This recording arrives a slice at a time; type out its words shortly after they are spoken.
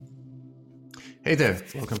Hey there,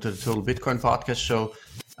 welcome to the Total Bitcoin Podcast Show.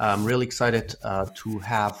 I'm really excited to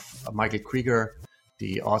have Michael Krieger,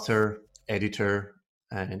 the author, editor,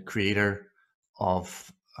 and creator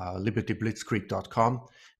of libertyblitzkrieg.com.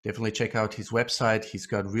 Definitely check out his website. He's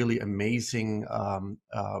got really amazing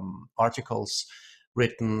articles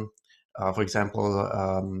written. For example,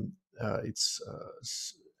 it's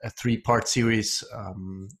a three-part series.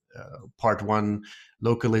 Part one,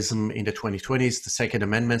 localism in the 2020s, the Second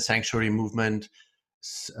Amendment, sanctuary movement.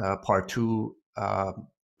 Part two,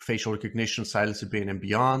 facial recognition, silence and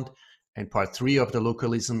beyond. And part three of the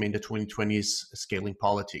localism in the 2020s, scaling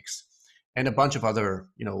politics. And a bunch of other,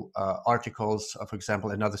 articles, for example,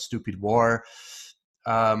 Another Stupid War.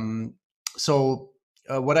 What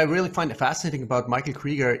I really find fascinating about Michael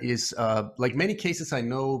Krieger is, like many cases I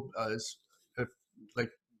know,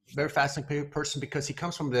 very fascinating person because he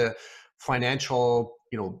comes from the financial,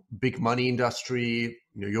 big money industry,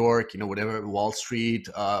 New York, whatever, Wall Street,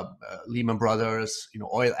 Lehman Brothers,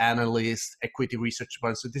 oil analyst, equity research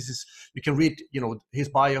fund. So you can read, his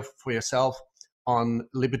bio for yourself on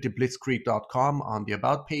libertyblitzkrieg.com on the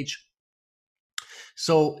About page.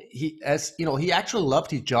 So he actually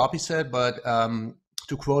loved his job, he said, but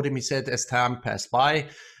to quote him, he said, as time passed by,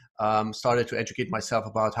 started to educate myself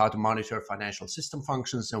about how to monitor financial system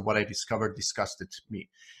functions, and what I discovered disgusted me.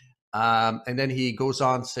 And then he goes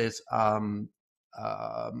on, says, in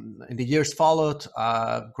the years followed,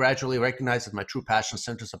 gradually recognized that my true passion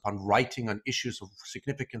centers upon writing on issues of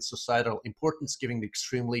significant societal importance, given the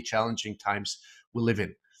extremely challenging times we live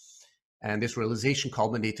in. And this realization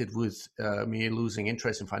culminated with me losing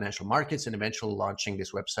interest in financial markets and eventually launching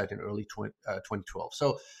this website in early 2012.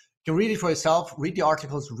 So you can read it for yourself, read the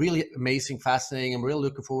articles, really amazing, fascinating. I'm really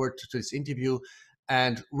looking forward to this interview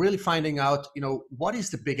and really finding out, what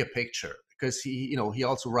is the bigger picture? Because he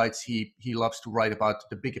also writes, he loves to write about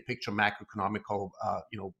the bigger picture, macroeconomical,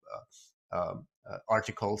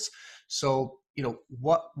 articles. So,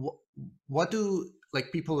 what do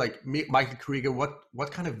people like Michael Krieger,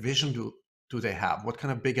 what kind of vision do they have? What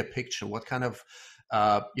kind of bigger picture? What kind of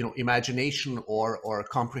imagination or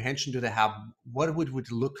comprehension do they have? What would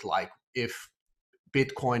it look like if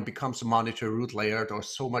Bitcoin becomes a monetary root layer or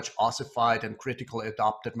so much ossified and critically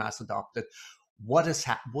adopted, mass adopted? What's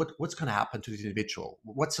going to happen to the individual?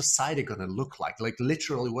 What's society going to look like? Like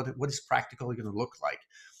literally, what is practically going to look like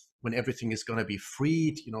when everything is going to be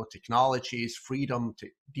freed? Technologies, freedom,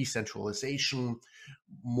 decentralization,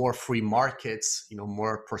 more free markets,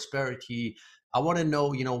 more prosperity. I want to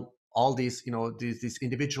know, all these, these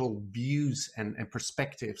individual views and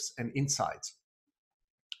perspectives and insights.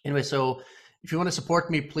 Anyway, so if you want to support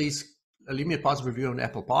me, please leave me a positive review on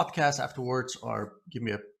Apple Podcasts afterwards, or give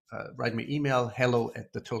me write me email,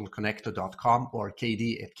 hello@thetotalconnector.com or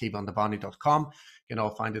kd@kvandavani.com. You can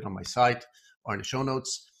all find it on my site or in the show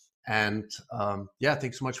notes. And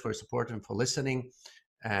thanks so much for your support and for listening.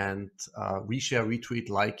 And reshare, retweet,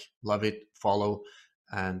 like, love it, follow,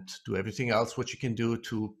 and do everything else what you can do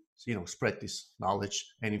to spread this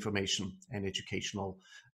knowledge and information and educational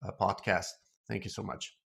podcast. Thank you so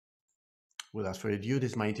much. Without further ado,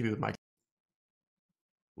 this is my interview with Michael.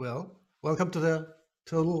 Well, welcome to the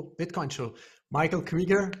Total Bitcoin Show. Michael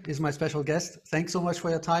Krieger is my special guest. Thanks so much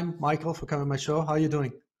for your time, Michael, for coming on my show. How are you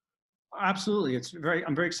doing? Absolutely.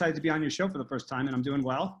 I'm very excited to be on your show for the first time, and I'm doing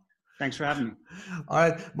well. Thanks for having me. All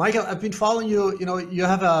right, Michael, I've been following you. You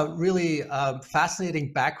have a really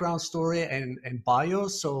fascinating background story and bio.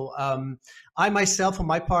 So I myself, for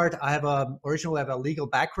my part, originally have a legal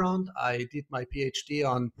background. I did my PhD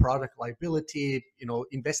on product liability,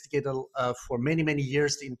 investigated for many, many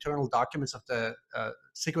years the internal documents of the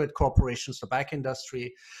cigarette corporations, tobacco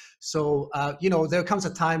industry. So, there comes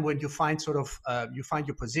a time when you find you find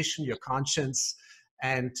your position, your conscience,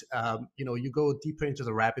 and you go deeper into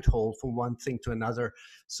the rabbit hole from one thing to another.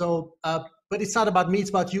 So, but it's not about me; it's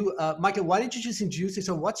about you, Michael. Why don't you just introduce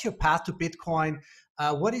yourself? What's your path to Bitcoin?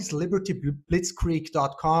 What is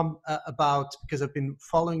libertyblitzkrieg.com about? Because I've been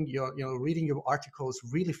following reading your articles.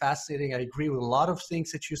 Really fascinating. I agree with a lot of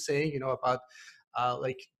things that you say. About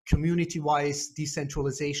like community-wise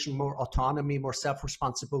decentralization, more autonomy, more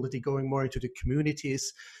self-responsibility, going more into the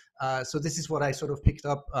communities. So this is what I sort of picked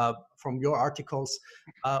up from your articles.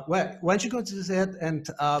 Why don't you go into that and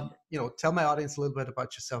tell my audience a little bit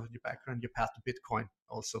about yourself and your background, your path to Bitcoin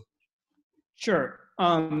also. Sure.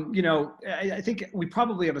 I think we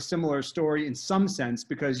probably have a similar story in some sense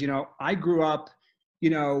because, I grew up,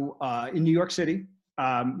 in New York City,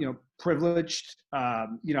 privileged,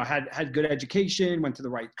 had good education, went to the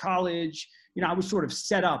right college. I was sort of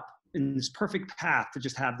set up in this perfect path to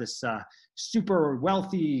just have this super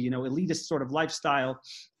wealthy, elitist sort of lifestyle.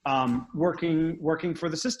 working for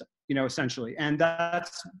the system, essentially. And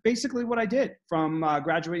that's basically what I did from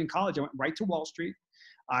graduating college. I went right to Wall Street.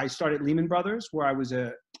 I started Lehman Brothers, where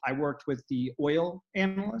I worked with the oil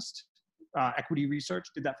analyst, equity research,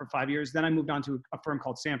 did that for 5 years. Then I moved on to a firm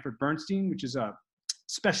called Sanford Bernstein, which is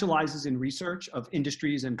specializes in research of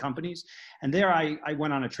industries and companies. And there I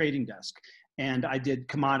went on a trading desk, and I did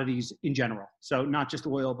commodities in general. So not just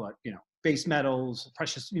oil, but, base metals,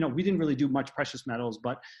 precious, we didn't really do much precious metals,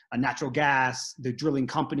 but natural gas, the drilling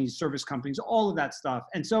companies, service companies, all of that stuff.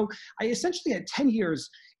 And so I essentially had 10 years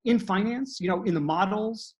in finance, in the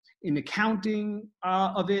models, in accounting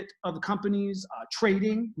of the companies,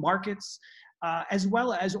 trading, markets, as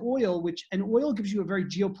well as oil, and oil gives you a very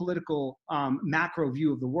geopolitical macro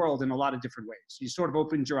view of the world in a lot of different ways. You sort of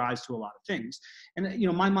opened your eyes to a lot of things. And,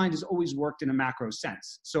 my mind has always worked in a macro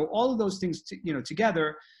sense. So all of those things,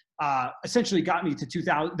 together, essentially got me to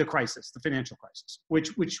the crisis, the financial crisis,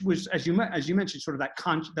 which was, as you mentioned, sort of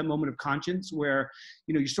that moment of conscience where,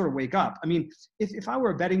 you sort of wake up. I mean, if I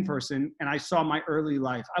were a betting person and I saw my early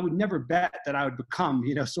life, I would never bet that I would become,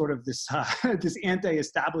 sort of this this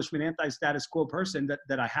anti-establishment, anti-status quo person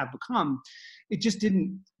that I have become. It just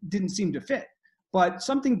didn't seem to fit. But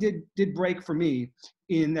something did break for me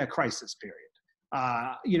in that crisis period.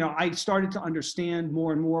 I started to understand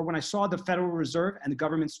more and more when I saw the Federal Reserve and the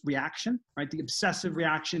government's reaction, right? The obsessive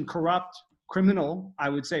reaction, corrupt, criminal, I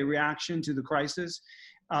would say, reaction to the crisis,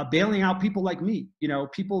 bailing out people like me,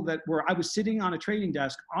 people I was sitting on a trading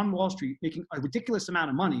desk on Wall Street making a ridiculous amount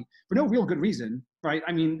of money for no real good reason, right?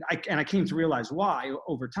 I mean, I came to realize why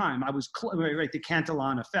over time. I was, right, the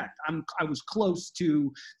Cantillon effect. I was close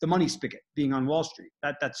to the money spigot being on Wall Street.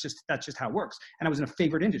 That's just how it works. And I was in a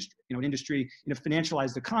favored industry, an industry in a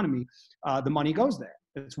financialized economy, the money goes there.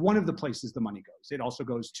 It's one of the places the money goes. It also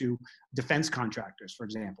goes to defense contractors, for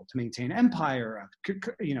example, to maintain empire,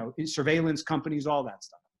 surveillance companies, all that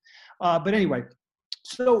stuff. But anyway,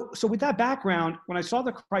 so with that background, when I saw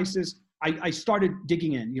the crisis, I started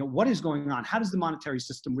digging in, what is going on? How does the monetary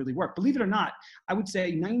system really work? Believe it or not, I would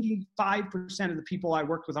say 95% of the people I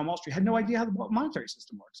worked with on Wall Street had no idea how the monetary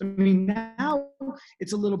system works. I mean, now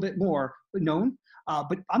it's a little bit more known,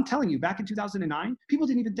 but I'm telling you, back in 2009, people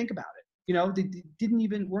didn't even think about it.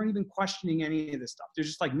 They weren't even questioning any of this stuff. They're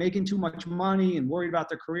just like making too much money and worried about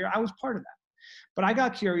their career. I was part of that. But I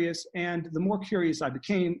got curious, and the more curious I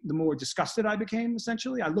became, the more disgusted I became,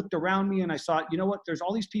 essentially. I looked around me and I saw, there's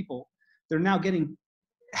all these people. They're now getting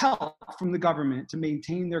help from the government to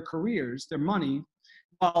maintain their careers, their money,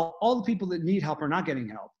 while all the people that need help are not getting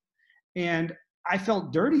help. And I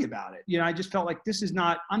felt dirty about it. I just felt like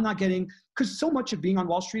I'm not getting, because so much of being on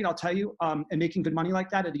Wall Street, I'll tell you, and making good money like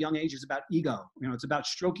that at a young age is about ego. It's about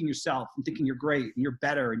stroking yourself and thinking you're great and you're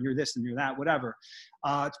better and you're this and you're that, whatever.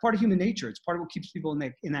 It's part of human nature. It's part of what keeps people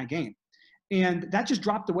in that game. And that just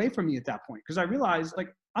dropped away from me at that point, because I realized, like,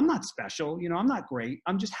 I'm not special. I'm not great.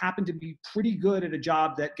 I'm just happen to be pretty good at a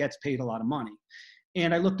job that gets paid a lot of money.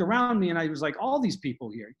 And I looked around me and I was like, all these people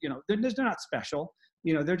here, they're not special.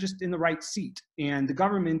 They're just in the right seat, and the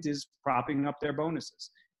government is propping up their bonuses.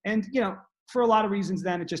 And, for a lot of reasons,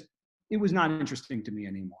 then it was not interesting to me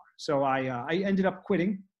anymore. So I ended up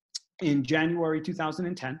quitting in January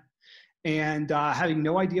 2010, and having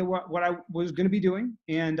no idea what I was going to be doing.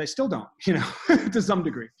 And I still don't, to some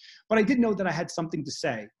degree, but I did know that I had something to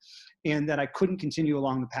say and that I couldn't continue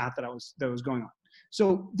along the path that was going on.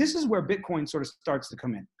 So this is where Bitcoin sort of starts to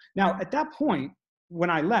come in. Now, at that point, when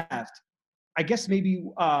I left, I guess maybe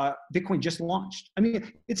Bitcoin just launched. I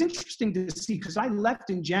mean, it's interesting to see, because I left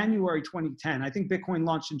in January 2010. I think Bitcoin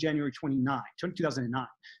launched in January 2009.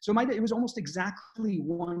 So it was almost exactly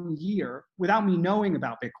 1 year without me knowing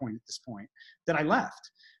about Bitcoin at this point that I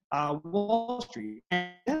left Wall Street.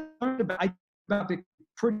 And I learned about Bitcoin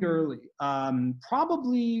pretty early,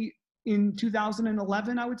 probably in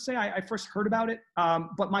 2011, I would say. I first heard about it,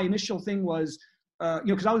 but my initial thing was,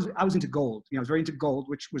 because I was into gold. I was very into gold,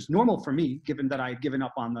 which was normal for me, given that I had given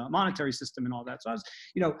up on the monetary system and all that. So I was,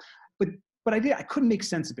 but I couldn't make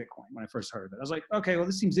sense of Bitcoin when I first heard of it. I was like, okay, well,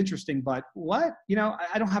 this seems interesting, but what?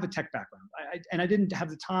 I don't have a tech background, and I didn't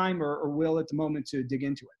have the time or will at the moment to dig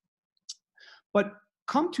into it. But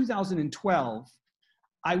come 2012,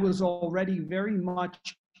 I was already very much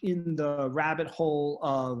in the rabbit hole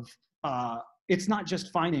of it's not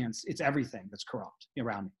just finance, it's everything that's corrupt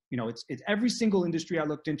around me. It's every single industry I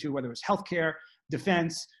looked into, whether it was healthcare,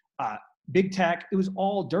 defense, big tech, it was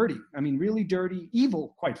all dirty. I mean, really dirty,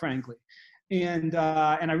 evil, quite frankly. And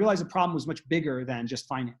I realized the problem was much bigger than just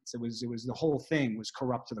finance. It was the whole thing was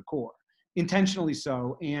corrupt to the core, intentionally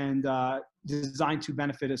so, and designed to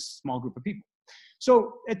benefit a small group of people.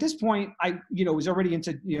 So at this point, I, was already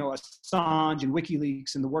into, Assange and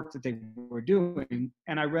WikiLeaks and the work that they were doing.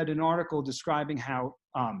 And I read an article describing how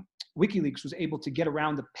WikiLeaks was able to get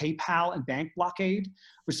around the PayPal and bank blockade,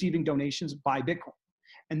 receiving donations by Bitcoin.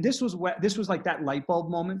 And this was like that light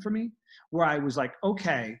bulb moment for me, where I was like,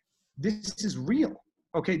 okay, this is real.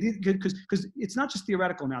 Okay, because it's not just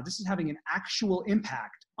theoretical now. This is having an actual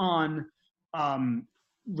impact on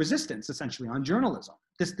resistance, essentially, on journalism.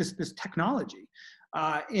 This technology,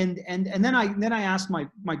 and then I asked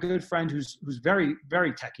my good friend who's very,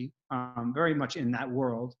 very techie, very much in that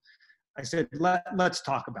world. I said, let's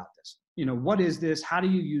talk about this. What is this? How do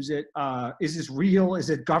you use it? Is this real?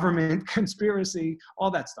 Is it government conspiracy?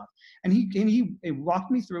 All that stuff. And he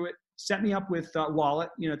walked me through it, set me up with a wallet.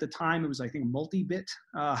 At the time it was, I think, multi-bit.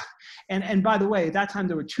 And by the way, at that time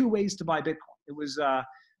there were two ways to buy Bitcoin.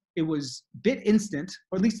 It was Bit Instant,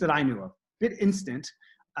 or at least that I knew of, Bit Instant,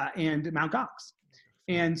 and Mt. Gox.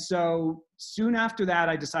 And so soon after that,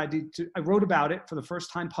 I wrote about it for the first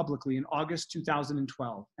time publicly in August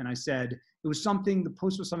 2012. And I said, the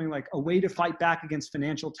post was something like a way to fight back against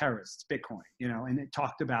financial terrorists, Bitcoin, and it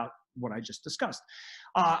talked about what I just discussed.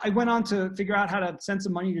 I went on to figure out how to send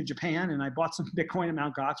some money to Japan, and I bought some Bitcoin at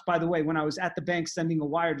Mt. Gox. By the way, when I was at the bank sending a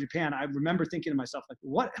wire to Japan, I remember thinking to myself, like,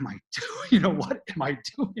 what am I doing? What am I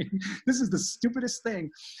doing? This is the stupidest thing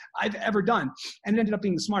I've ever done. And it ended up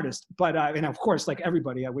being the smartest. But, and of course, like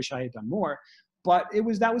everybody, I wish I had done more. But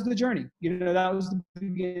that was the journey. That was the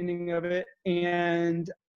beginning of it. And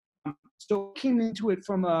so I came into it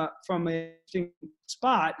from a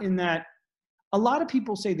spot in that a lot of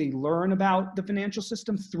people say they learn about the financial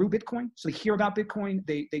system through Bitcoin. So they hear about Bitcoin,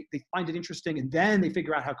 they find it interesting, and then they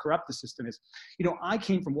figure out how corrupt the system is. I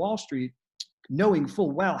came from Wall Street knowing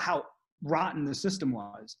full well how rotten the system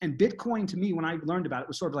was. And Bitcoin, to me, when I learned about it,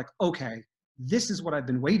 was sort of like, okay, this is what I've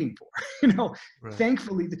been waiting for, right.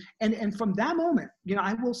 Thankfully. And from that moment,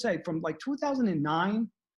 I will say from like 2009,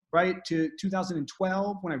 right, to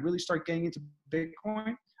 2012, when I really started getting into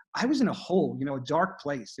Bitcoin, I was in a hole, a dark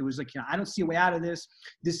place. It was like, I don't see a way out of this.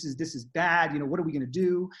 This is bad. What are we going to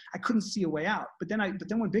do? I couldn't see a way out. But then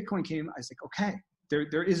when Bitcoin came, I was like, okay,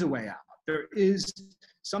 there is a way out. There is,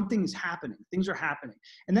 something is happening. Things are happening.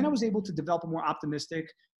 And then I was able to develop a more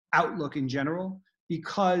optimistic outlook in general,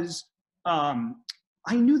 because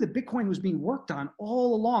I knew that Bitcoin was being worked on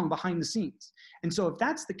all along behind the scenes. And so if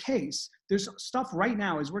that's the case, there's stuff right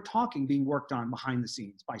now as we're talking being worked on behind the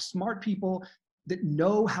scenes by smart people that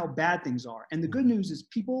know how bad things are. And the good news is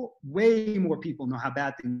way more people know how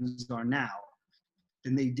bad things are now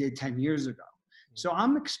than they did 10 years ago. So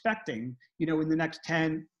I'm expecting, in the next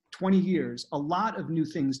 10, 20 years, a lot of new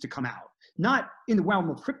things to come out, not in the realm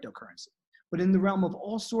of cryptocurrency, but in the realm of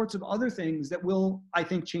all sorts of other things that will, I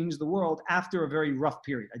think, change the world after a very rough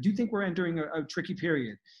period. I do think we're entering a tricky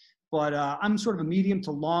period, but I'm sort of a medium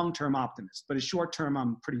to long-term optimist, but a short-term,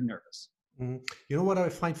 I'm pretty nervous. You know what I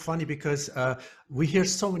find funny, because we hear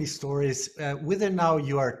so many stories, whether now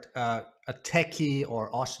you are a techie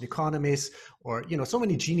or Austrian economist, or so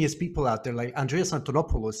many genius people out there like Andreas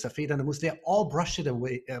Antonopoulos, Safed Anamus, they all brush it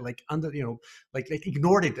away, like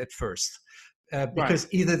ignored it at first. Because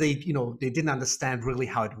right. Either they didn't understand really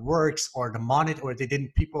how it works, or the money, or they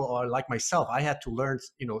didn't. People are like myself. I had to learn,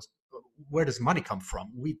 where does money come from?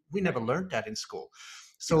 We never learned that in school.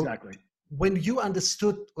 So exactly. When you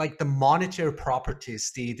understood like the monetary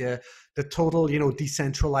properties, the total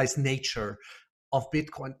decentralized nature of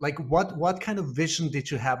Bitcoin, like what kind of vision did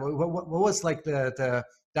you have? What was like the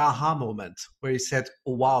aha moment where you said,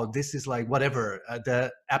 oh wow, this is like whatever, the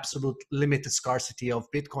absolute limited scarcity of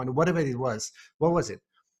Bitcoin, whatever it was? What was it?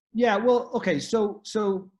 Yeah, well, okay. So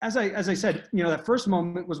as I said, that first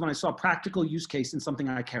moment was when I saw a practical use case in something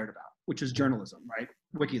I cared about, which is journalism, right?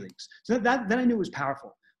 WikiLeaks. So then I knew it was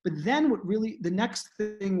powerful. But then the next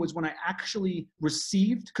thing was when I actually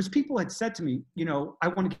received, because people had said to me, I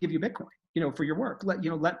want to give you Bitcoin, for your work,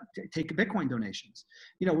 take Bitcoin donations,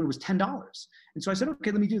 when it was $10. And so I said, okay,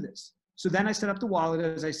 let me do this. So then I set up the wallet,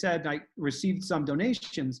 as I said, I received some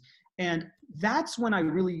donations, and that's when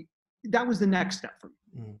that was the next step for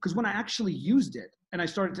me. Because when I actually used it and I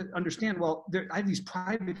started to understand, well, I have these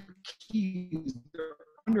private keys that are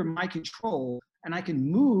under my control, and I can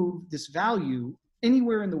move this value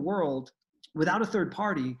anywhere in the world without a third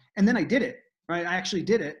party. And then I did it, right? I actually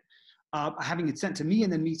did it, having it sent to me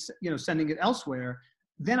and then me, sending it elsewhere.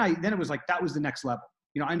 Then it was like, that was the next level.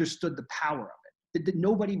 I understood the power of it, that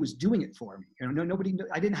nobody was doing it for me. Nobody,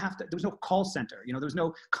 I didn't have to, there was no call center, there was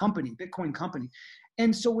no company, Bitcoin company.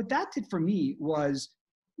 And so what that did for me was,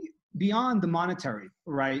 beyond the monetary,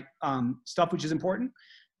 right, stuff, which is important,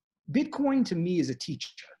 Bitcoin to me is a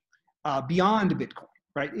teacher. beyond Bitcoin.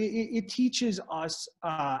 Right, it teaches us,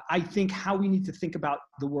 I think, how we need to think about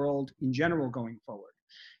the world in general going forward.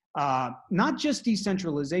 Not just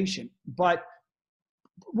decentralization, but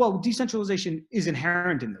well, decentralization is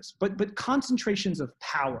inherent in this, but concentrations of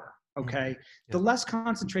power. Okay, the less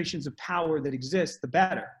concentrations of power that exist, the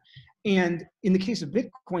better. And in the case of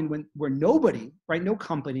Bitcoin, where nobody, right, no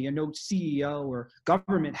company and no CEO or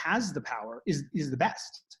government has the power, is the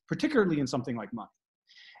best, particularly in something like money.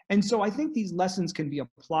 And so I think these lessons can be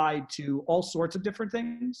applied to all sorts of different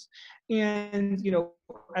things. And, you know,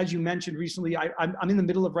 as you mentioned recently, I'm in the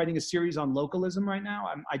middle of writing a series on localism right now.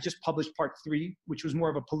 I just published part 3, which was more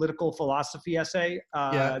of a political philosophy essay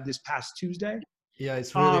this past Tuesday. Yeah,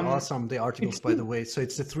 it's really awesome, the articles, by the way. So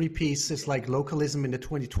it's the 3 pieces, like localism in the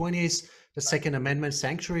 2020s, the Second Amendment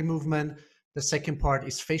sanctuary movement. The second part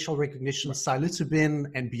is facial recognition,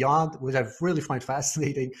 psilocybin and beyond, which I really find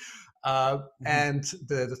fascinating. And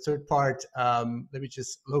the third part, let me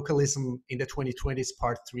just, localism in the 2020s,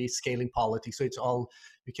 part 3, scaling politics. So it's all,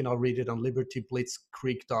 you can all read it on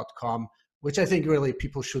libertyblitzkrieg.com, which I think really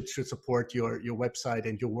people should support your website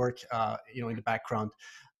and your work, you know, in the background.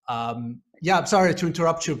 Yeah, I'm sorry to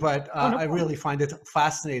interrupt you, but I really find it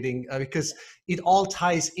fascinating because it all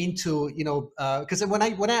ties into, you know, because when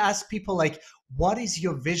I ask people, like, what is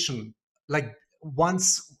your vision, like,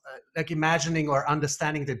 once like imagining or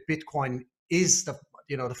understanding that Bitcoin is the,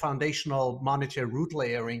 you know, the foundational monetary root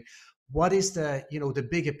layering, what is the, you know, the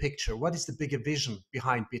bigger picture, what is the bigger vision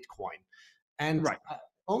behind Bitcoin? And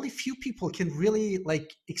only few people can really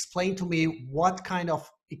like explain to me what kind of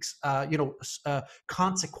you know,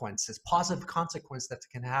 consequences, positive consequences that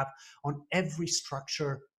can have on every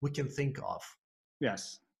structure we can think of.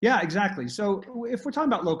 Yes. Yeah, exactly. So if we're talking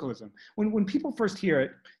about localism, when people first hear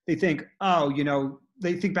it, they think, oh, you know,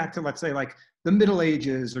 they think back to, let's say, like the Middle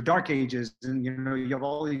Ages or Dark Ages, and, you know, you have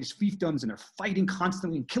all these fiefdoms and they're fighting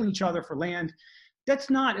constantly and killing each other for land. That's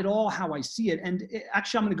not at all how I see it. And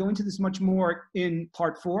actually, I'm going to go into this much more in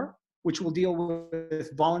part 4, which will deal with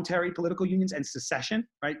voluntary political unions and secession,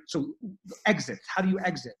 right? So exit, how do you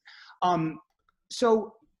exit?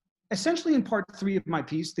 So essentially in part 3 of my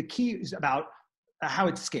piece, the key is about how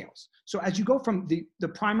it scales. So as you go from the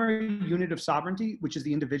primary unit of sovereignty, which is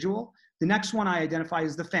the individual, the next one I identify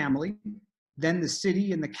is the family, then the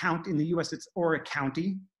city and the count in the US, or a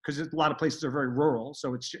county, because a lot of places are very rural.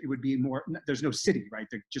 So it would be more, there's no city, right?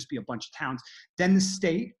 There'd just be a bunch of towns, then the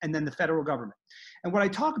state, and then the federal government. And what I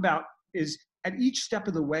talk about is at each step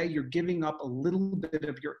of the way, you're giving up a little bit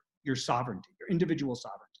of your sovereignty, your individual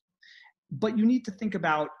sovereignty. But you need to think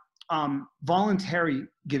about voluntary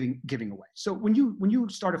giving away. So when you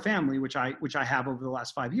start a family, which I have over the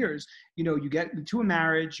last 5 years, you know, you get to a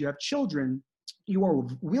marriage, you have children, you are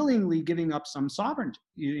willingly giving up some sovereignty,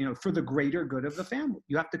 you know, for the greater good of the family.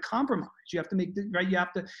 You have to compromise. You have to make the right. You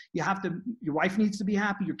have to. Your wife needs to be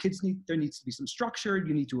happy. Your kids there needs to be some structure.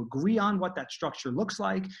 You need to agree on what that structure looks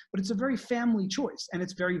like. But it's a very family choice, and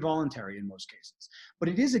it's very voluntary in most cases. But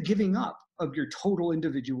it is a giving up of your total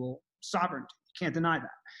individual sovereignty. You can't deny that.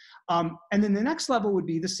 And then the next level would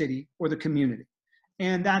be the city or the community.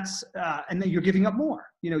 And that's, and then you're giving up more.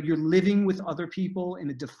 You know, you're living with other people in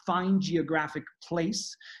a defined geographic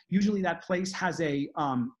place. Usually that place has a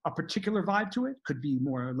particular vibe to it. Could be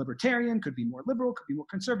more libertarian, could be more liberal, could be more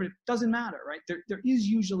conservative. Doesn't matter, right? There is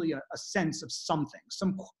usually a sense of something,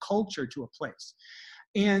 some culture to a place.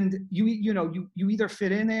 And you either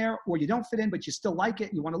fit in there or you don't fit in, but you still like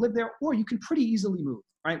it. You want to live there, or you can pretty easily move,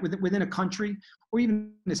 right? Within a country or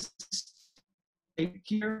even a state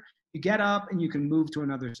here. You get up and you can move to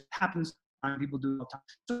another. It happens. People do it all the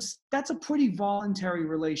time. So that's a pretty voluntary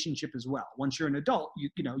relationship as well. Once you're an adult,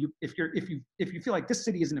 if you feel like this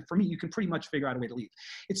city isn't for me, you can pretty much figure out a way to leave.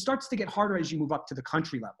 It starts to get harder as you move up to the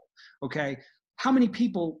country level. Okay, how many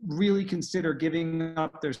people really consider giving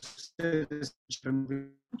up their citizenship?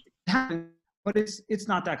 But it's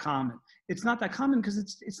not that common. It's not that common because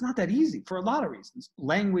it's not that easy for a lot of reasons.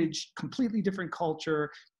 Language, completely different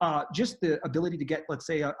culture, just the ability to get, let's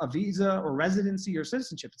say, a visa or residency or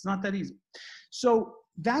citizenship. It's not that easy. So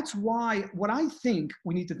that's why what I think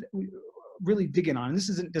we need to really dig in on, and this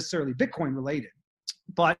isn't necessarily Bitcoin related,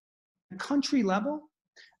 but at country level,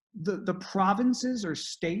 the provinces or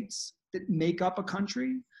states that make up a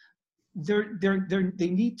country, there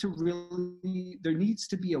needs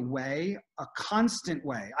to be a way, a constant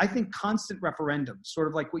way. I think constant referendums, sort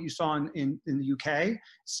of like what you saw in the UK.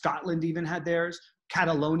 Scotland even had theirs.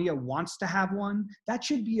 Catalonia wants to have one. That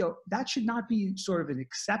should not be sort of an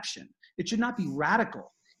exception. It should not be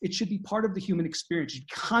radical. it should be part of the human experience. It should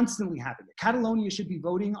constantly happen. Catalonia should be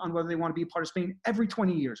voting on whether they want to be a part of Spain every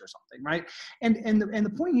 20 years or something, right? And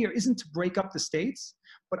the point here isn't to break up the states,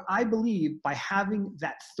 but I believe by having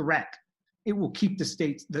that threat, it will keep the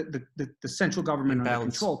states, the central government under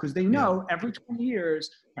control, because they know every 20 years,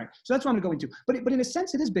 right? So that's what I'm going to go into. But in a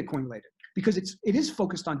sense, it is Bitcoin related, because it is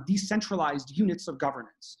focused on decentralized units of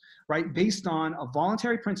governance, right? Based on a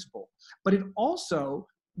voluntary principle. But it also,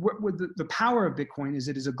 the power of Bitcoin is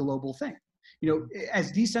it is a global thing. You know,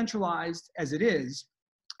 as decentralized as it is,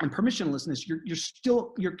 and permissionlessness,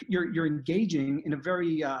 you're engaging in a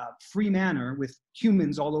very free manner with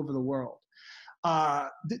humans all over the world.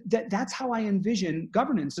 That's how I envision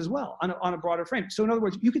governance as well on a broader frame. So in other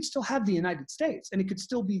words, you could still have the United States, and it could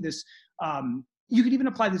still be this. You could even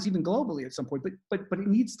apply this even globally at some point, but it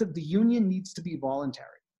needs to. The union needs to be voluntary.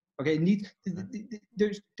 Okay,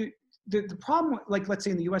 the problem, like let's say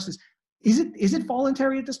in the U.S. is it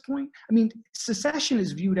voluntary at this point? I mean, secession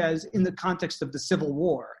is viewed as in the context of the Civil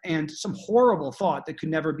War and some horrible thought that could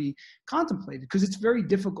never be contemplated because it's very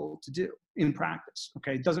difficult to do in practice.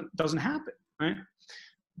 Okay, it doesn't happen. Right?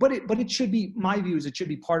 But it should be, my view is it should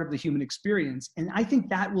be part of the human experience. And I think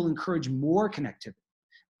that will encourage more connectivity.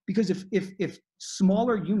 Because if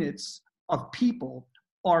smaller units of people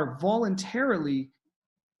are voluntarily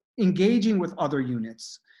engaging with other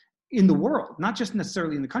units in the world, not just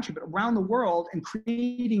necessarily in the country, but around the world, and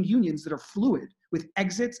creating unions that are fluid with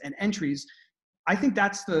exits and entries, I think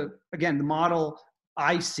that's the model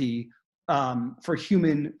I see for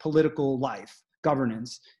human political life,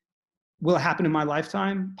 governance. Will it happen in my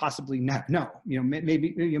lifetime? Possibly no.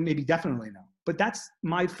 Maybe definitely no. But that's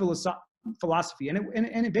my philosophy,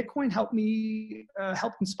 and Bitcoin helped me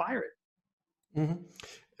help inspire it. Mm-hmm.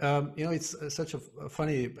 It's such a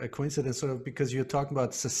funny coincidence, sort of, because you're talking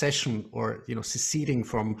about secession or seceding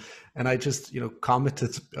from, and I just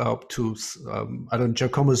commented to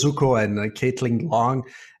Giacomo Zucco and Caitlin Long,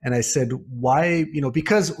 and I said why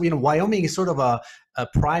because Wyoming is sort of a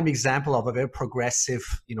prime example of a very progressive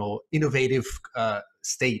innovative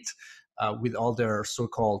state with all their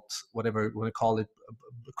so-called whatever you want to call it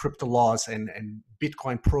crypto laws and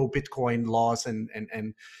Bitcoin pro Bitcoin laws and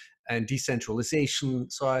decentralization.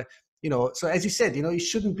 So so as you said, it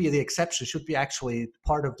shouldn't be the exception; it should be actually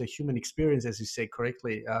part of the human experience, as you say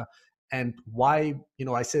correctly. And why,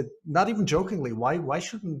 I said, not even jokingly, why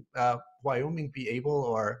shouldn't Wyoming be able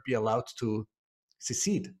or be allowed to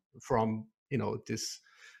secede from this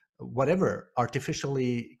whatever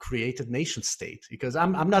artificially created nation state? Because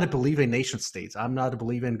I'm not a believer in nation states. I'm not a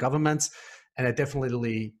believer in governments, and I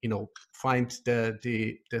definitely find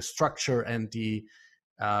the structure and the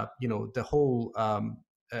the whole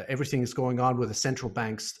everything is going on with the central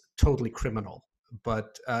banks totally criminal.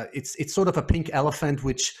 But it's sort of a pink elephant,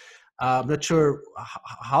 which I'm not sure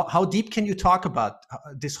how deep can you talk about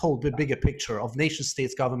this whole bigger picture of nation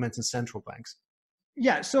states, governments, and central banks.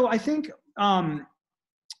 Yeah, so I think the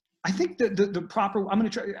proper. I'm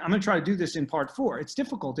going to try to do this in part 4. It's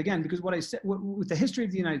difficult again because what I said with the history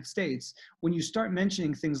of the United States, when you start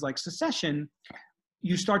mentioning things like secession,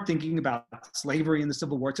 you start thinking about slavery and the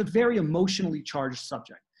Civil War. It's a very emotionally charged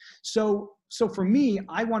subject. So for me,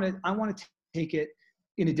 I want to take it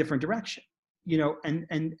in a different direction,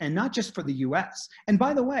 and not just for the U.S. And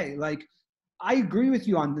by the way, like I agree with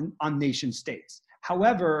you on nation states.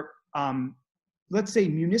 However, let's say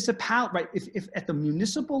right? If at the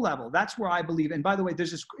municipal level, that's where I believe. And by the way,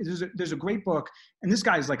 there's a great book, and this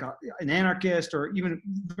guy is like an anarchist or even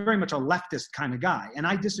very much a leftist kind of guy, and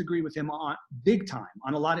I disagree with him on big time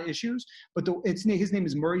on a lot of issues. But his name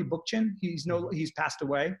is Murray Bookchin. He's passed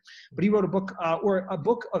away, but he wrote a book a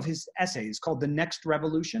book of his essays called The Next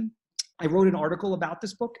Revolution. I wrote an article about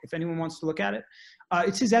this book, if anyone wants to look at it.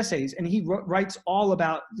 It's his essays, and he writes all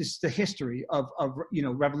about the history of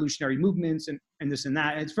revolutionary movements and this and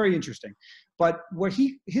that, and it's very interesting. But where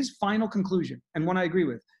his final conclusion, and one I agree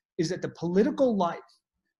with, is that the political life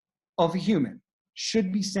of a human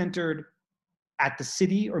should be centered at the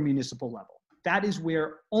city or municipal level. That is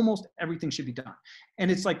where almost everything should be done.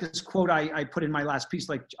 And it's like this quote I put in my last piece,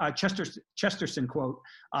 like Chesterton quote,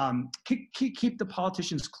 keep the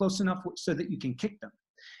politicians close enough so that you can kick them.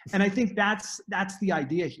 And I think that's the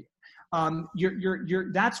idea here.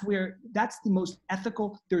 That's the most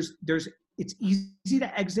ethical. It's easy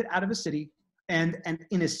to exit out of a city, and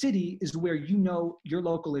in a city is where your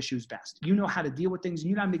local issues best. You know how to deal with things, and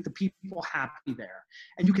you know how to make the people happy there,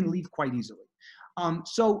 and you can leave quite easily.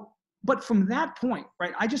 But from that point,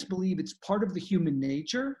 right, I just believe it's part of the human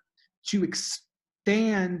nature to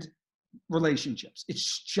expand relationships.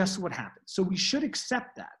 It's just what happens. So we should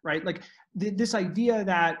accept that, right? Like this idea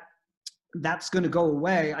that that's going to go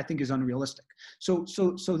away, I think is unrealistic. So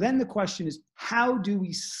then the question is, how do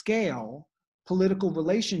we scale political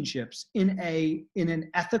relationships in an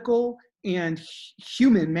ethical and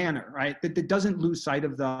human manner, right? That doesn't lose sight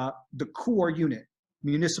of the core unit,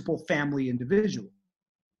 municipal, family, individual.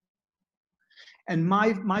 And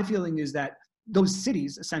my feeling is that those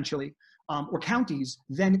cities essentially, or counties,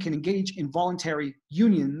 then can engage in voluntary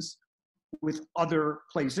unions with other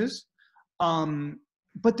places.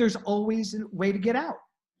 But there's always a way to get out.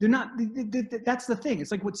 They're not, that's the thing.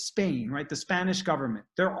 It's like with Spain, right? The Spanish government,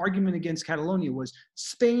 their argument against Catalonia was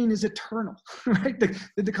Spain is eternal, right?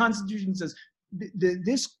 The Constitution says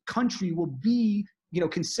this country will be,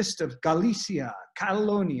 consist of Galicia,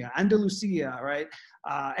 Catalonia, Andalusia, right?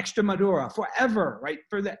 Extremadura, forever, right?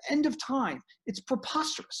 For the end of time. It's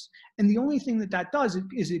preposterous. And the only thing that does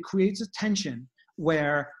is it creates a tension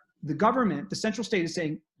where the government, the central state is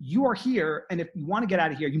saying, you are here, and if you want to get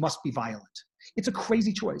out of here, you must be violent. It's a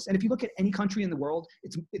crazy choice. And if you look at any country in the world,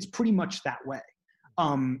 it's pretty much that way.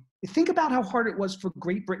 Think about how hard it was for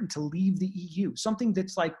Great Britain to leave the EU, something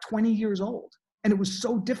that's like 20 years old. And it was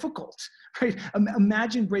so difficult, right?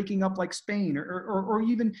 Imagine breaking up like Spain or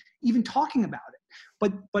even talking about it.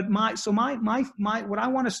 But what I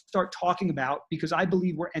want to start talking about, because I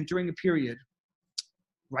believe we're entering a period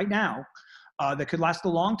right now that could last a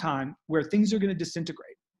long time where things are going to disintegrate.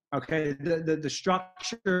 Okay, the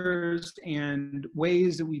structures and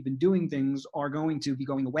ways that we've been doing things are going to be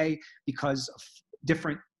going away because of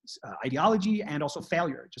different ideology and also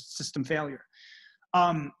failure, just system failure.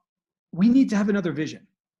 We need to have another vision.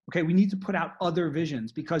 Okay, we need to put out other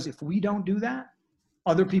visions, because if we don't do that,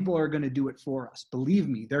 other people are going to do it for us. Believe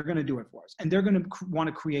me, they're going to do it for us. And they're going to want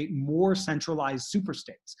to create more centralized super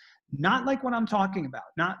states. Not like what I'm talking about,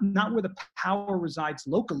 not where the power resides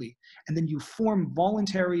locally, and then you form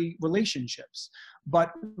voluntary relationships,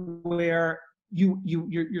 but where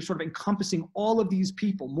you're sort of encompassing all of these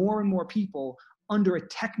people, more and more people, under a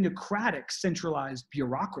technocratic centralized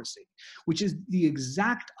bureaucracy, which is the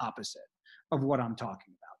exact opposite of what I'm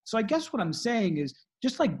talking about. So I guess what I'm saying is,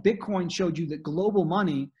 just like Bitcoin showed you that global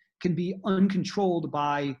money can be uncontrolled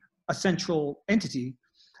by a central entity,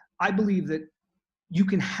 I believe that you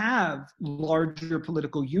can have larger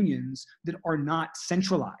political unions that are not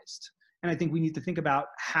centralized. And I think we need to think about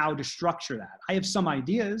how to structure that. I have some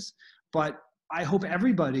ideas, but I hope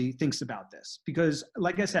everybody thinks about this, because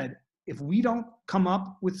like I said, if we don't come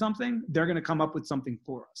up with something, they're going to come up with something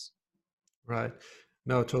for us. Right.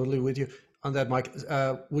 No, totally with you on that, Mike.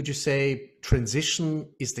 Would you say transition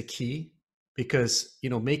is the key? Because,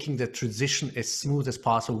 making the transition as smooth as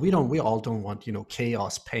possible, we all don't want,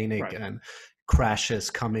 chaos, panic, right, and crashes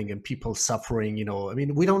coming and people suffering.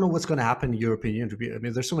 We don't know what's going to happen in European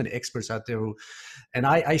Union. There's so many experts out there and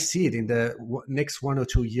I see it in the next 1 or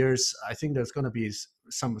 2 years. I think there's going to be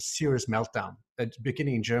some serious meltdown,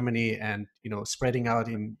 beginning in Germany and, spreading out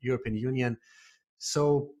in European Union.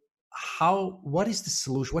 So what is the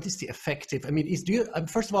solution? What is the effective?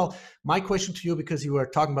 First of all, my question to you, because you were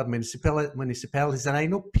talking about municipalities, and I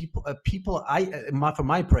know from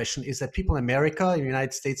my impression is that people in America, in the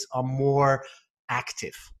United States, are more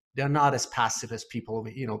active. They're not as passive as people.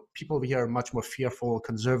 People over here are much more fearful,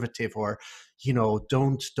 conservative, or,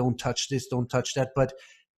 don't touch this, don't touch that. But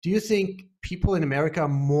do you think people in America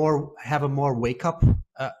have a more wake up,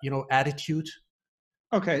 attitude?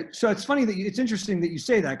 Okay, so it's funny it's interesting that you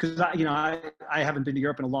say that, because I haven't been to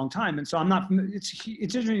Europe in a long time, and so I'm not. It's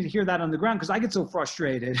interesting to hear that on the ground, because I get so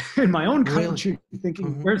frustrated in my own country,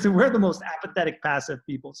 thinking we're the most apathetic, passive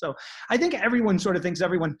people. So I think everyone sort of thinks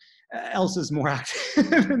everyone else is more active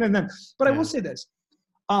than them. But I will say this: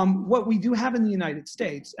 what we do have in the United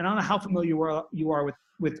States, and I don't know how familiar you are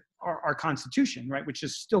with our Constitution, right, which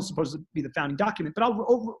is still supposed to be the founding document, but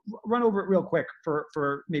I'll run over it real quick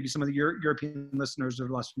for maybe some of the European listeners who are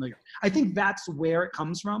less familiar. I think that's where it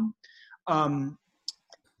comes from,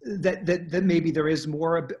 that maybe there is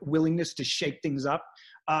more willingness to shake things up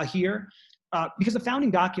here, because the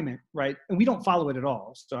founding document, right, and we don't follow it at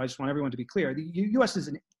all, so I just want everyone to be clear, the U.S. is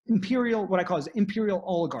an imperial, what I call is imperial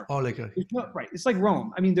oligarchy. Right, it's like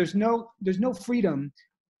Rome. There's no freedom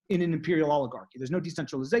in an imperial oligarchy. There's no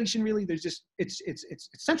decentralization, really. There's just, it's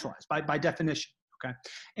centralized by definition, okay?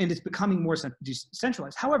 And it's becoming more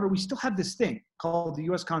decentralized. However, we still have this thing called the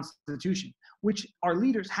US Constitution, which our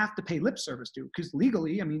leaders have to pay lip service to, because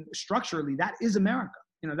legally, structurally, that is America.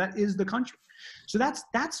 That is the country. So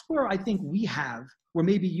that's where I think where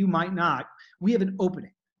maybe you might not, we have an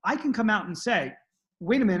opening. I can come out and say,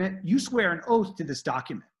 wait a minute, you swear an oath to this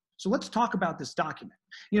document. So let's talk about this document.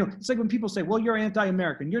 It's like when people say, well, you're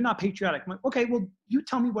anti-American, you're not patriotic. I'm like, okay, well, you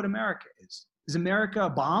tell me what America is. Is America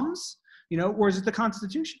bombs? or is it the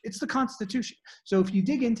Constitution? It's the Constitution. So if you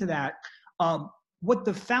dig into that, what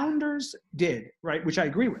the founders did, right, which I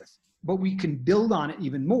agree with, but we can build on it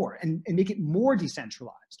even more and make it more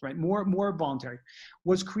decentralized, right, more voluntary,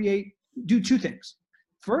 was do two things.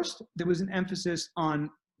 First, there was an emphasis on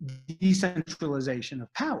decentralization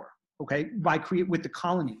of power, okay, with the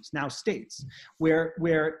colonies, now states, where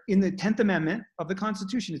in the 10th Amendment of the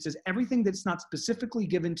Constitution, it says everything that's not specifically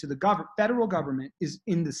given to the federal government is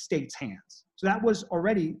in the state's hands. So that was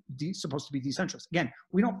already supposed to be decentralized. Again,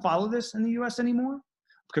 we don't follow this in the US anymore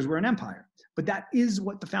because we're an empire, but that is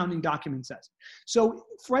what the founding document says. So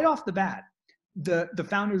right off the bat, the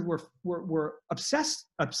founders were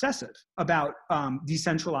obsessive about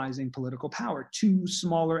decentralizing political power to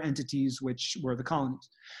smaller entities, which were the colonies.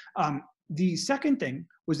 The second thing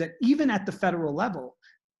was that even at the federal level,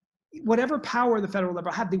 whatever power the federal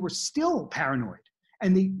level had, they were still paranoid.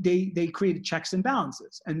 And they created checks and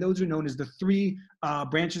balances. And those are known as the three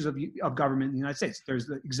branches of government in the United States. There's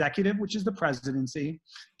the executive, which is the presidency.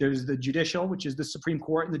 There's the judicial, which is the Supreme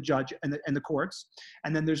Court and the judge and the courts.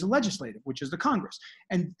 And then there's the legislative, which is the Congress.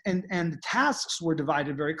 And the tasks were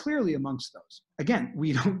divided very clearly amongst those. Again,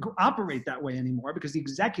 we don't operate that way anymore because the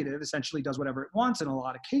executive essentially does whatever it wants in a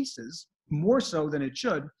lot of cases, more so than it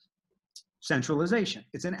should. Centralization.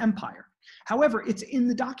 It's an empire. However, it's in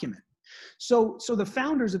the document. So the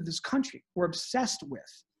founders of this country were obsessed with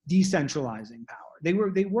decentralizing power. They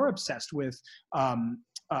were obsessed with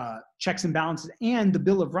checks and balances, and the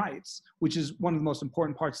Bill of Rights, which is one of the most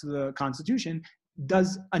important parts of the Constitution,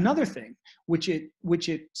 does another thing, which it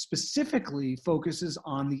specifically focuses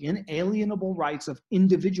on the inalienable rights of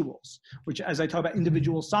individuals. Which, as I talk about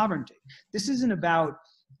individual sovereignty, this isn't about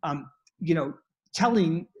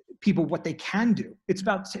telling people what they can do. It's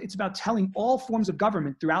about telling all forms of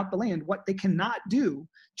government throughout the land what they cannot do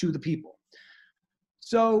to the people.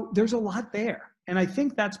 So there's a lot there. And I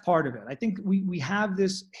think that's part of it. I think we have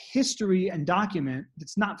this history and document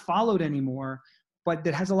that's not followed anymore, but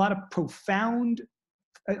that has a lot of profound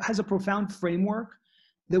framework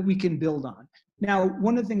that we can build on. Now,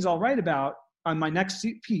 one of the things I'll write about on my next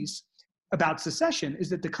piece about secession is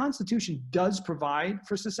that the Constitution does provide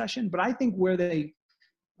for secession, but I think where they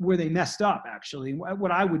messed up, actually,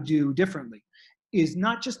 what I would do differently is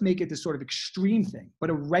not just make it this sort of extreme thing, but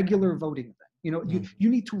a regular voting thing. You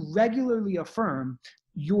need to regularly affirm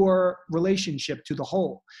your relationship to the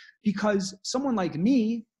whole, because someone like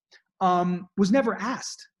me was never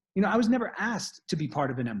asked. I was never asked to be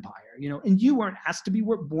part of an empire, and you weren't asked to be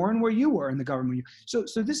born where you were in the government. So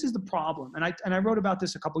this is the problem. And I wrote about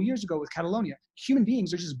this a couple of years ago with Catalonia. Human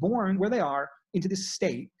beings are just born where they are into this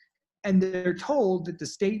state, and they're told that the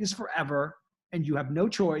state is forever and you have no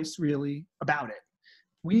choice really about it.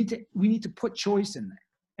 We need to put choice in there,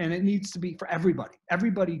 and it needs to be for everybody.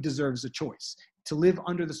 Everybody deserves a choice to live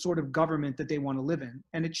under the sort of government that they want to live in,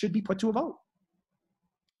 and it should be put to a vote.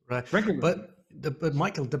 Right. Regularly. But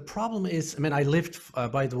Michael, the problem is, I lived,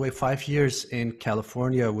 by the way, 5 years in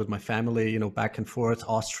California with my family, back and forth,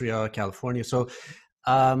 Austria, California. So,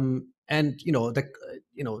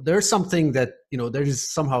 there's something that, there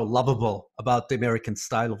is somehow lovable about the American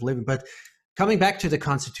style of living. But coming back to the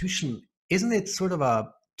Constitution, isn't it sort of a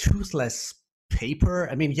toothless paper?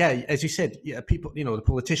 As you said, people, the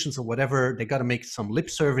politicians or whatever, they got to make some lip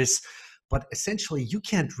service. But essentially, you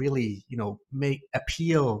can't really,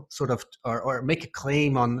 appeal sort of or make a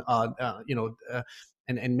claim on,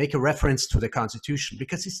 and make a reference to the Constitution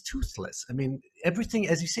because it's toothless. Everything,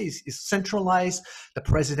 as you say, is centralized. The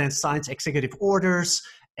president signs executive orders.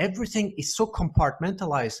 Everything is so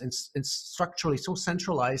compartmentalized and structurally so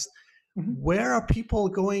centralized. Mm-hmm. Where are people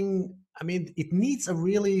going? It needs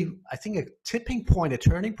a tipping point, a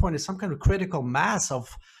turning point, is some kind of critical mass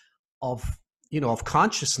of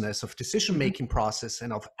consciousness, of decision-making process,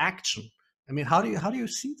 and of action. How do you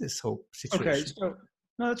see this whole situation? Okay,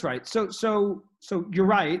 no, that's right. So you're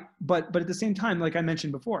right, but at the same time, like I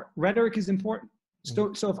mentioned before, rhetoric is important.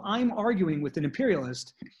 So if I'm arguing with an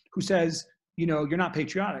imperialist who says, you're not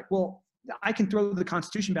patriotic, well, I can throw the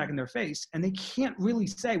Constitution back in their face, and they can't really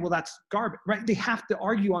say, well, that's garbage, right? They have to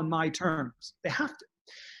argue on my terms. They have to.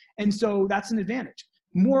 And so that's an advantage.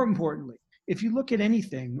 More importantly, if you look at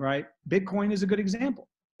anything, right, Bitcoin is a good example.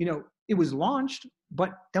 It was launched,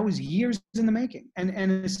 but that was years in the making. And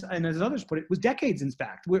as others put it, was decades, in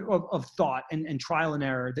fact, of thought and trial and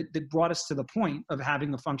error that brought us to the point of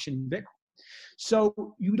having a functioning Bitcoin.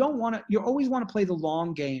 So you always want to play the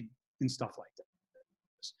long game in stuff like this.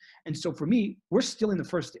 And so for me, we're still in the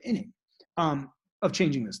first inning of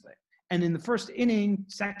changing this thing. And in the first inning,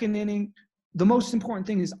 second inning, the most important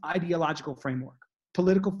thing is ideological framework,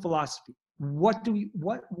 political philosophy. what do we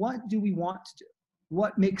want to do?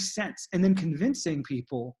 What makes sense? And then convincing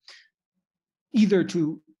people either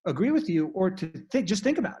to agree with you or to just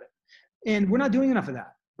think about it. And we're not doing enough of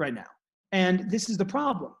that right now. And this is the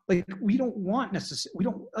problem. Like, we don't want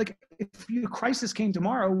like, if a crisis came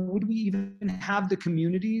tomorrow, would we even have the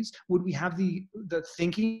communities? Would we have the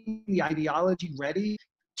thinking, the ideology ready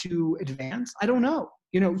to advance? I don't know.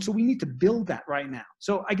 So we need to build that right now.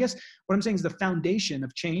 So I guess what I'm saying is the foundation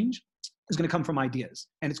of change is going to come from ideas,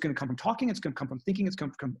 and it's going to come from talking. It's going to come from thinking. It's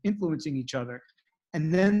going to come from influencing each other.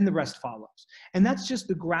 And then the rest follows. And that's just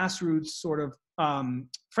the grassroots sort of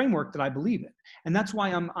framework that I believe in. And that's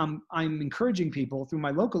why I'm encouraging people through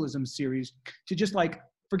my localism series to just like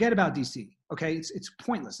forget about DC. Okay, it's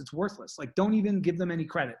pointless. It's worthless. Like, don't even give them any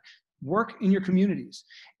credit. Work in your communities.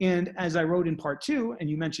 And as I wrote in part 2, and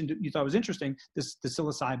you mentioned, you thought it was interesting, the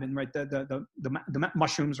psilocybin, right? The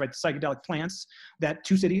mushrooms, right? The psychedelic plants that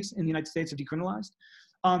 2 cities in the United States have decriminalized.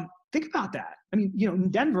 Think about that. I mean, in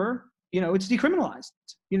Denver, it's decriminalized.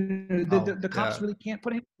 The cops really can't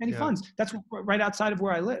put any funds. That's right outside of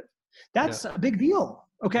where I live. That's a big deal.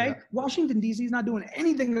 Okay. Yeah. Washington, D.C. is not doing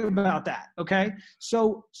anything about that. Okay.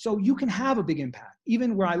 So you can have a big impact.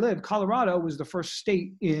 Even where I live, Colorado was the first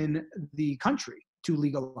state in the country to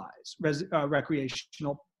legalize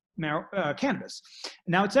recreational cannabis.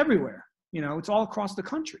 And now it's everywhere. It's all across the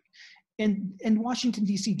country. And Washington,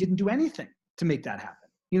 D.C. didn't do anything to make that happen.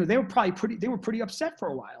 They were pretty upset for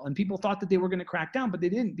a while, and people thought that they were going to crack down, but they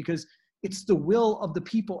didn't, because it's the will of the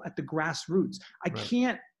people at the grassroots. I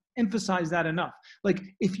can't emphasize that enough. Like,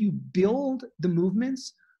 if you build the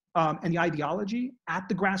movements and the ideology at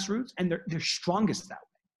the grassroots, and they're strongest that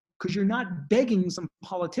way, because you're not begging some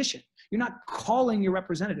politician. You're not calling your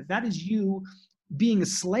representative. That is you being a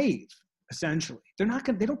slave, essentially. They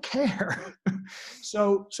don't care.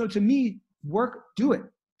 So to me, do it.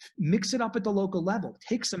 Mix it up at the local level.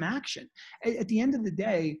 Take some action. At the end of the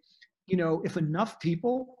day, if enough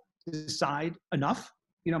people decide enough,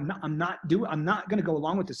 I'm not going to go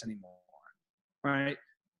along with this anymore. Right?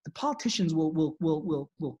 The politicians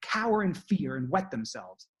will cower in fear and wet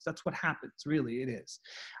themselves. That's what happens. Really, it is.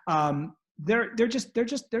 They're just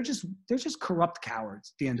corrupt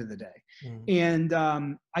cowards at the end of the day. And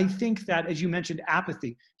I think that, as you mentioned,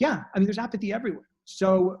 apathy. Yeah, I mean, there's apathy everywhere.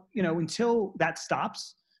 So until that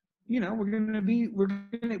stops, we're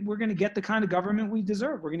going to get the kind of government we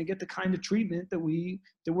deserve. We're going to get the kind of treatment that we're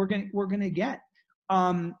going to get.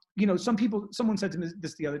 Someone said to me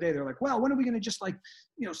this the other day. They're like, well, when are we going to just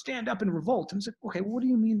stand up and revolt? And I was like, okay, well, what do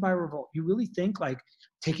you mean by revolt? You really think like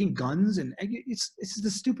taking guns and it's the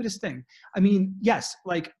stupidest thing. I mean, yes,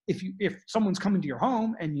 like if someone's coming to your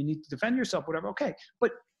home and you need to defend yourself, whatever. Okay.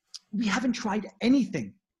 But we haven't tried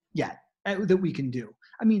anything yet that we can do.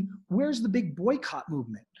 I mean, where's the big boycott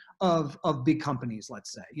movement of big companies,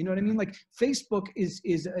 let's say? You know what I mean? Like, Facebook is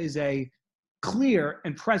a clear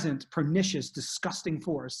and present, pernicious, disgusting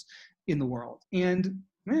force in the world. And,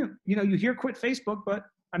 you hear quit Facebook, but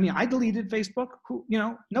I mean, I deleted Facebook.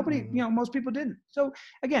 Nobody, most people didn't. So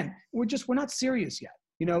again, we're not serious yet.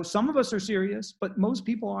 Some of us are serious, but most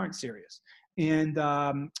people aren't serious. And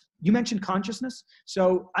you mentioned consciousness.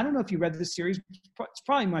 So I don't know if you read this series. It's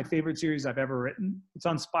probably my favorite series I've ever written. It's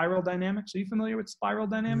on spiral dynamics. Are you familiar with spiral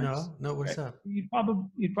dynamics? No, what's that? You'd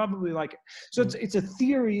probably like it. So it's a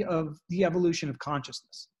theory of the evolution of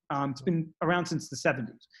consciousness. It's been around since the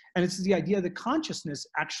 70s. And it's the idea that consciousness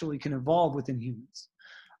actually can evolve within humans.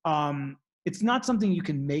 It's not something you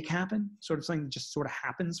can make happen, sort of something that just sort of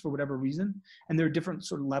happens for whatever reason. And there are different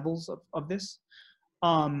sort of levels of this.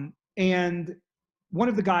 And one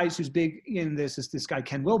of the guys who's big in this is this guy,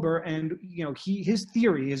 Ken Wilber. And, his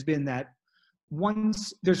theory has been that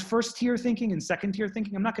once there's first tier thinking and second tier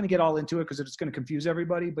thinking. I'm not going to get all into it because it's going to confuse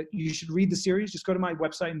everybody, but you should read the series. Just go to my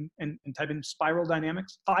website and type in Spiral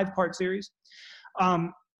Dynamics, 5-part series.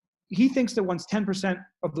 He thinks that once 10%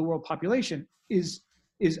 of the world population is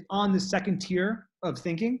on the second tier of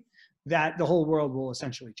thinking, that the whole world will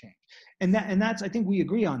essentially change. And that's, I think we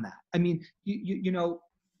agree on that. I mean,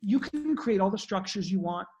 you can create all the structures you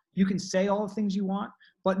want. You can say all the things you want,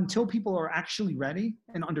 but until people are actually ready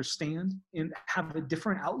and understand and have a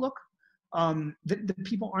different outlook, the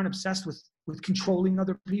people aren't obsessed with controlling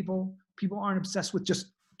other people. People aren't obsessed with just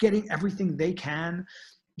getting everything they can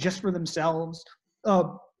just for themselves.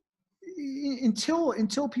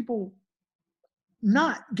 Until people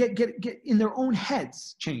not get in their own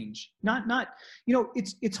heads change.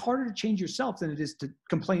 It's harder to change yourself than it is to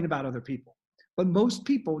complain about other people. But most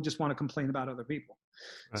people just want to complain about other people.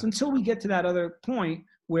 Right. So until we get to that other point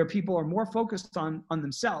where people are more focused on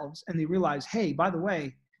themselves and they realize, hey, by the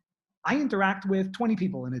way, I interact with 20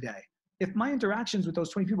 people in a day. if my interactions with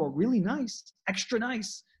those 20 people are really nice, extra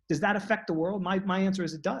nice, does that affect the world? My answer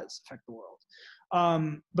is it does affect the world.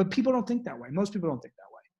 But people don't think that way. Most people don't think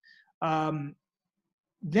that way.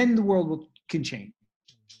 Then the world can change.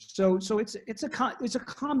 So it's a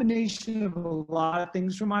combination of a lot of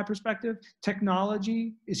things from my perspective.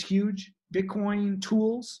 Technology is huge. Bitcoin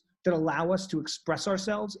tools that allow us to express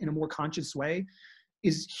ourselves in a more conscious way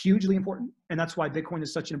is hugely important. And that's why Bitcoin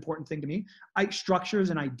is such an important thing to me. Structures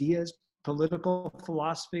and ideas, political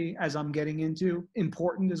philosophy, as I'm getting into,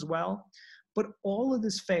 important as well. But all of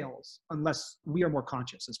this fails unless we are more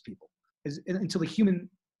conscious as people. Until the human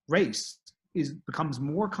race becomes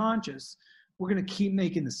more conscious, we're going to keep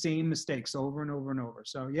making the same mistakes over and over and over.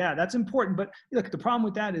 So yeah, that's important. But look, the problem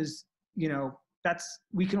with that is,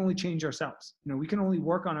 we can only change ourselves. We can only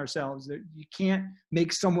work on ourselves. You can't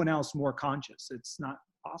make someone else more conscious. It's not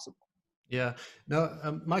possible. Yeah,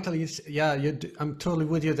 no, Michael, I'm totally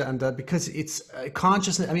with you. And because it's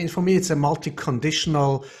consciousness, I mean, for me, it's a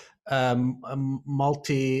multi-conditional,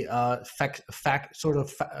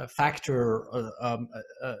 factor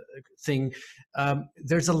thing.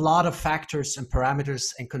 There's a lot of factors and parameters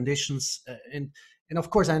and conditions, and of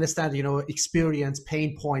course, I understand, experience,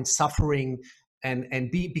 pain points, suffering, and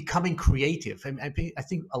becoming creative. And I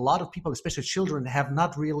think a lot of people, especially children, have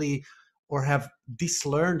not really, or have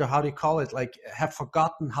dislearned, or how do you call it, like have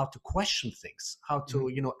forgotten how to question things, how to,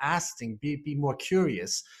 ask things, be more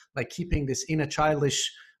curious, like keeping this inner childish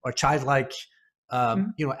or childlike,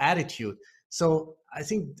 attitude. So I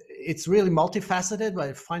think it's really multifaceted, but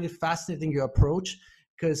I find it fascinating, your approach,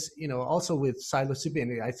 because, also with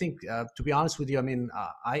psilocybin, I think, to be honest with you, I mean,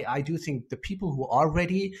 I do think the people who are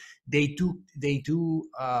ready, they do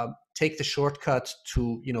take the shortcut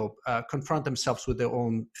to, confront themselves with their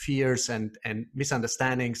own fears and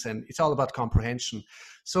misunderstandings, and it's all about comprehension.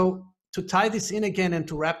 So to tie this in again and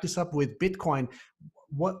to wrap this up with Bitcoin,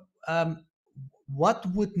 what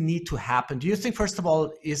would need to happen? Do you think, first of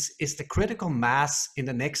all, is the critical mass in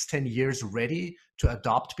the next 10 years ready to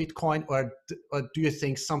adopt Bitcoin, or do you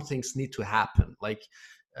think some things need to happen? Like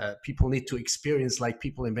people need to experience, like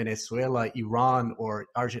people in Venezuela, Iran, or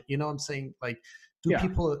Argentina, you know what I'm saying? Like, do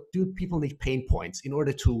people need pain points in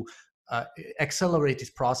order to accelerate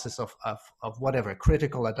this process of whatever,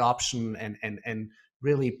 critical adoption and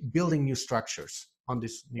really building new structures on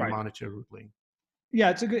this new monetary ruling? Yeah,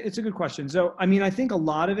 it's a good question. So, I mean, I think a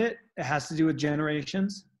lot of it has to do with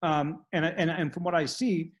generations. And from what I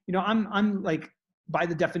see, I'm like, by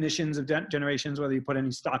the definitions of generations, whether you put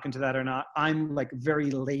any stock into that or not, I'm like very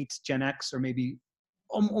late Gen X, or maybe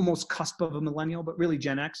almost cusp of a millennial, but really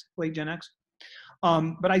Gen X, late Gen X.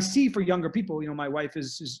 But I see for younger people, my wife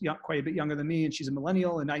is quite a bit younger than me, and she's a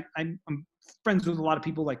millennial, and I'm friends with a lot of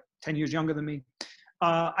people like 10 years younger than me.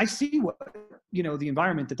 I see what, the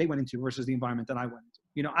environment that they went into versus the environment that I went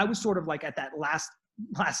into. I was sort of like at that last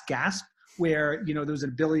gasp where, there was an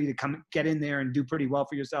ability to come get in there and do pretty well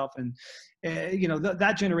for yourself. And,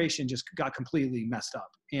 that generation just got completely messed up.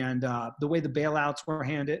 And the way the bailouts were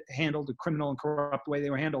handled, the criminal and corrupt way they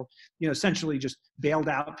were handled, essentially just bailed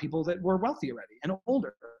out people that were wealthy already and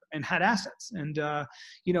older and had assets. And,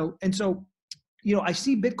 and so, I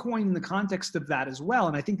see Bitcoin in the context of that as well.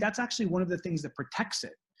 And I think that's actually one of the things that protects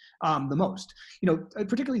it the most,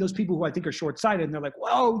 particularly those people who I think are short-sighted, and they're like,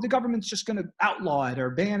 whoa, the government's just going to outlaw it or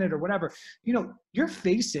ban it or whatever. You're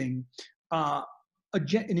facing an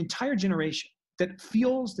entire generation that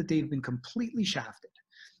feels that they've been completely shafted.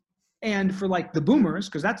 And for like the boomers,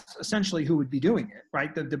 because that's essentially who would be doing it,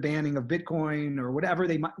 right? The banning of Bitcoin or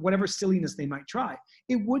whatever silliness they might try,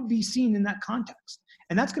 it would be seen in that context.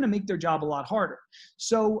 And that's going to make their job a lot harder.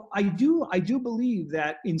 So I do believe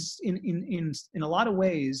that in a lot of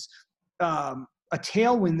ways, a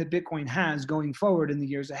tailwind that Bitcoin has going forward in the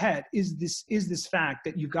years ahead is this fact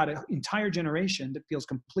that you've got an entire generation that feels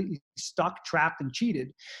completely stuck, trapped, and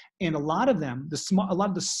cheated. And a lot of them, a lot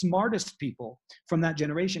of the smartest people from that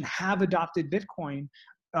generation have adopted Bitcoin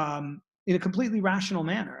in a completely rational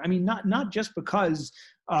manner. I mean, not just because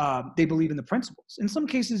they believe in the principles. In some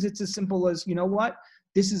cases, it's as simple as, what?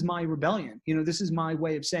 This is my rebellion. This is my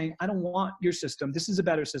way of saying, I don't want your system. This is a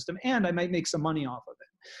better system, and I might make some money off of it.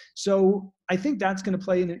 So I think that's going to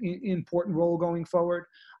play an important role going forward.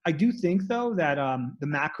 I do think, though, that the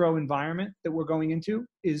macro environment that we're going into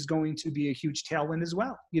is going to be a huge tailwind as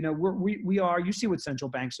well. You see what central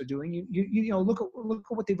banks are doing. You look at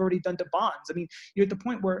what they've already done to bonds. I mean, you're at the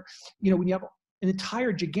point where, when you have an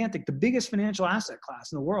entire gigantic, the biggest financial asset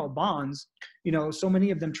class in the world, bonds, so many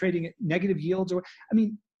of them trading at negative yields,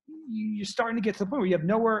 you're starting to get to the point where you have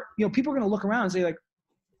nowhere, people are going to look around and say, like,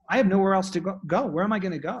 I have nowhere else to go. Where am I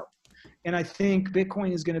going to go? And I think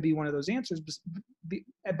Bitcoin is going to be one of those answers.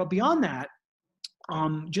 But beyond that,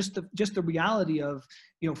 just the reality of,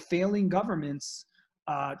 failing governments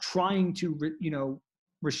trying to,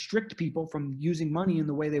 restrict people from using money in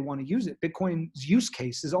the way they want to use it. Bitcoin's use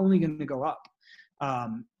case is only going to go up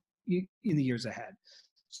in the years ahead.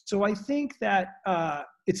 So I think that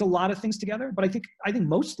it's a lot of things together, but I think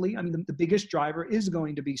mostly, the biggest driver is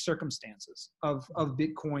going to be circumstances of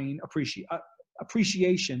Bitcoin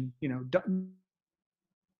appreciation,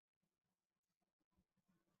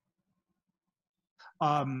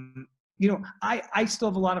 I still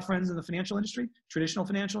have a lot of friends in the financial industry, traditional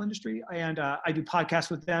financial industry, and I do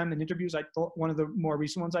podcasts with them and interviews. One of the more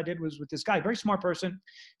recent ones I did was with this guy, very smart person.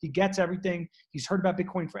 He gets everything. He's heard about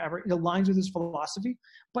Bitcoin forever. It aligns with his philosophy,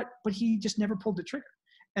 but he just never pulled the trigger.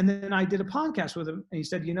 And then I did a podcast with him, and he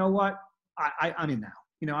said, "You know what? I'm in now.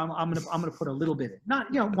 I'm gonna put a little bit in,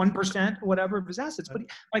 not 1% or whatever of his assets, but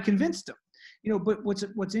I convinced him. But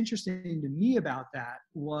what's interesting to me about that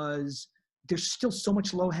was, there's still so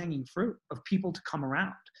much low-hanging fruit of people to come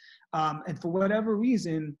around. And for whatever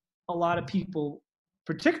reason, a lot of people,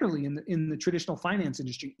 particularly in the traditional finance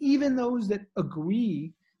industry, even those that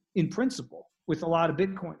agree in principle with a lot of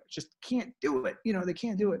Bitcoiners, just can't do it. They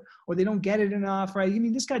can't do it, or they don't get it enough, right?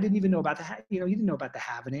 This guy didn't even know about he didn't know about the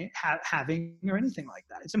halving or anything like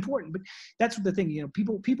that. It's important, but that's the thing.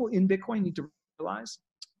 People in Bitcoin need to realize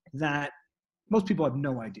that most people have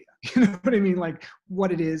no idea, you know what I mean? Like what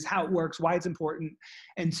it is, how it works, why it's important.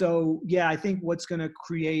 And so, yeah, I think what's going to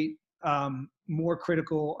create more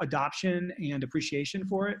critical adoption and appreciation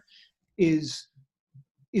for it is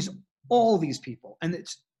all these people. And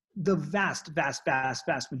it's the vast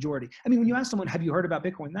majority. When you ask someone, have you heard about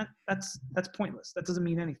Bitcoin? That's pointless. That doesn't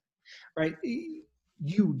mean anything, right?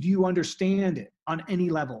 Do you understand it on any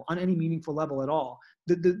level, on any meaningful level at all?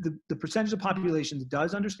 The percentage of population that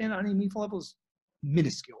does understand it on any meaningful level is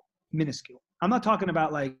minuscule. I'm not talking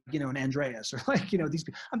about like, an Andreas or like, these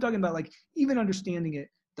people. I'm talking about like even understanding it,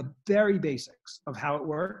 the very basics of how it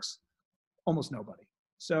works, almost nobody.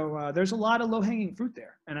 So there's a lot of low-hanging fruit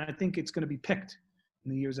there. And I think it's going to be picked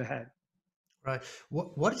in the years ahead. Right.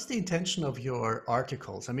 What is the intention of your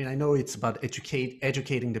articles? I know it's about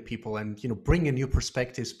educating the people and bringing new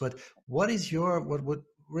perspectives. But what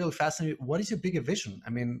really fascinating? What is your bigger vision?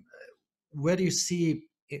 Where do you see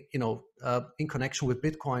in connection with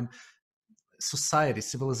Bitcoin, society,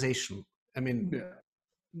 civilization?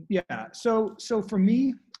 Yeah. So for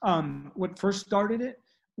me, what first started it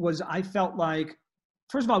was I felt like,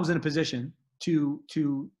 first of all, I was in a position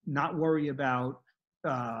to not worry about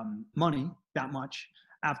money that much.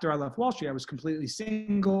 After I left Wall Street, I was completely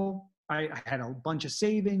single. I had a bunch of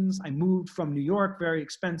savings. I moved from New York, very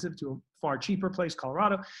expensive, to a far cheaper place,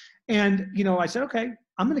 Colorado. And, I said, okay,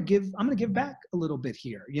 I'm going to give back a little bit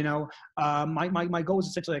here. My goal was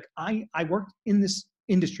essentially like, I worked in this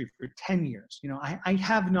industry for 10 years. I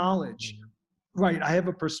have knowledge, right? I have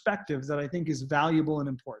a perspective that I think is valuable and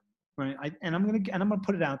important, right? I'm going to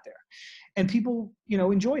put it out there, and people,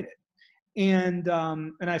 enjoyed it. And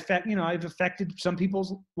I've affected some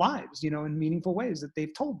people's lives, in meaningful ways that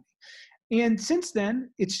they've told me. And since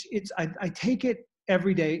then, I take it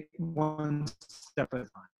every day, one step at a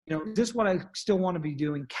time. Is this what I still want to be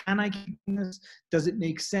doing? Can I keep doing this? Does it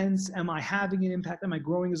make sense? Am I having an impact? Am I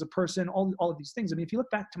growing as a person? All of these things. If you look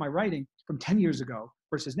back to my writing from 10 years ago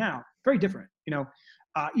versus now, very different,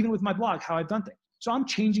 even with my blog, how I've done things. So I'm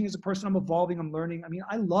changing as a person. I'm evolving. I'm learning.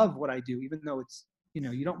 I love what I do, even though it's,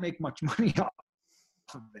 you don't make much money off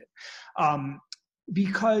of it,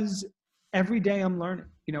 because every day I'm learning,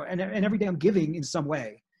 and every day I'm giving in some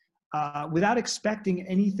way, without expecting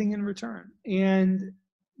anything in return. And,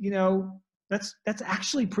 that's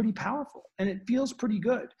actually pretty powerful, and it feels pretty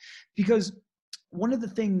good, because one of the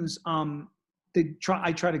things I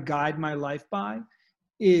try to guide my life by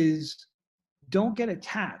is, don't get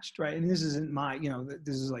attached, right? And this isn't my,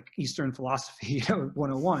 this is like Eastern philosophy,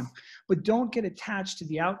 101, but don't get attached to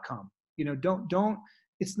the outcome. Don't,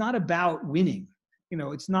 it's not about winning.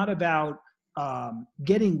 It's not about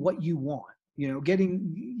getting what you want,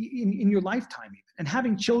 getting in your lifetime even. And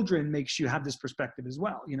having children makes you have this perspective as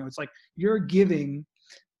well. It's like you're giving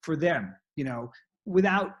for them,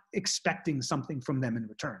 without expecting something from them in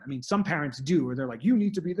return. Some parents do, or they're like, you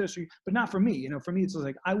need to be this, but not for me. For me, it's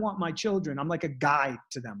like, I want my children, I'm like a guide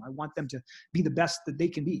to them. I want them to be the best that they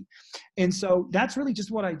can be. And so that's really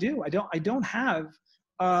just what I do. I don't have,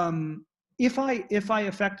 if I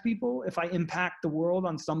affect people, if I impact the world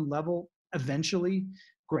on some level, eventually,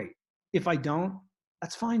 great. If I don't,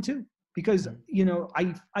 that's fine too. Because,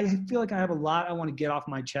 I feel like I have a lot I want to get off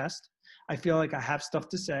my chest. I feel like I have stuff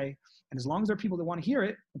to say. And as long as there are people that want to hear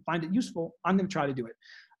it and find it useful, I'm going to try to do it.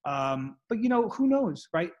 But who knows,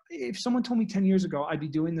 right? If someone told me 10 years ago I'd be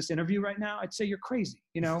doing this interview right now, I'd say you're crazy,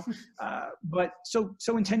 but so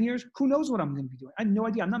in 10 years, who knows what I'm going to be doing? I have no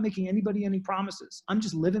idea. I'm not making anybody any promises. I'm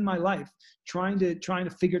just living my life, trying to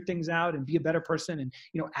figure things out and be a better person and,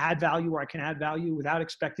 add value where I can add value without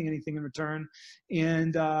expecting anything in return.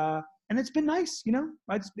 And it's been nice,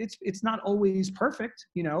 it's not always perfect,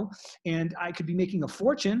 and I could be making a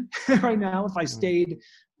fortune right now if I stayed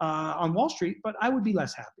on Wall Street, but I would be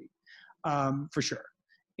less happy, for sure.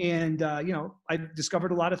 And, I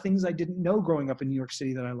discovered a lot of things I didn't know growing up in New York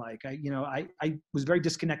City that I like. I was very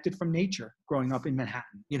disconnected from nature growing up in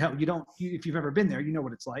Manhattan. If you've ever been there, you know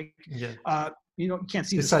what it's like. Yeah. You can't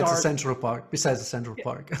see besides the the Central Park. Besides the Central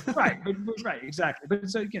Park. Right, exactly. But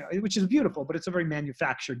it's which is beautiful, but it's a very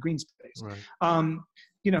manufactured green space. Right. Now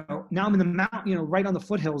I'm in the mountain, right on the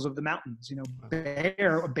foothills of the mountains.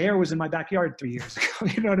 A bear was in my backyard 3 years ago.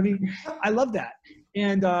 You know what I mean? I love that.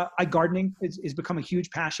 And gardening is become a huge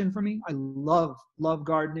passion for me. I love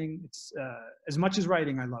gardening. It's as much as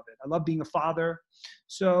writing, I love it. I love being a father.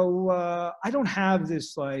 So I don't have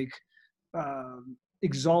this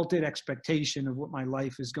exalted expectation of what my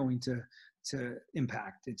life is going to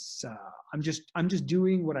impact. It's I'm just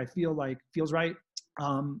doing what I feel like feels right.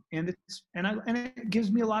 And it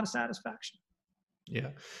gives me a lot of satisfaction. Yeah.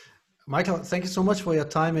 Michael, thank you so much for your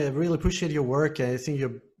time. I really appreciate your work. I think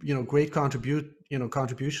you're great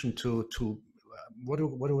contribution to what do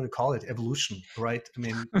we call it? Evolution, right? I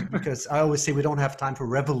mean, because I always say we don't have time for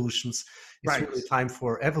revolutions. It's really time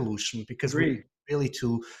for evolution, because we really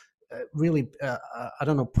to I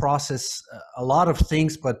don't know, process a lot of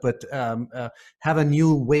things, but have a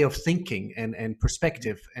new way of thinking and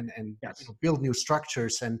perspective and build new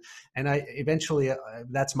structures. And I eventually,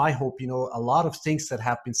 that's my hope, a lot of things that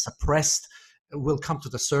have been suppressed will come to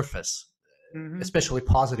the surface, especially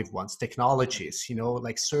positive ones, technologies,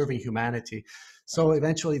 like serving humanity. So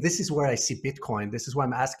eventually this is where I see Bitcoin. This is why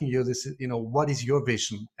I'm asking you this, what is your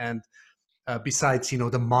vision? And besides,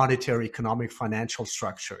 the monetary, economic, financial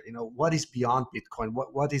structure, what is beyond Bitcoin?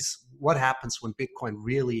 What happens when Bitcoin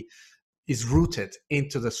really is rooted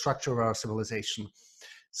into the structure of our civilization?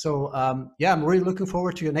 So, I'm really looking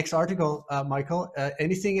forward to your next article, Michael.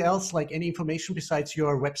 Anything else, like any information besides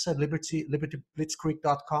your website,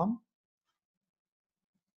 libertyblitzkrieg.com?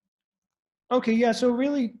 Okay, yeah. So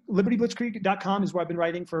really, libertyblitzkrieg.com is where I've been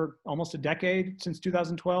writing for almost a decade, since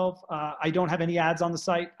 2012. I don't have any ads on the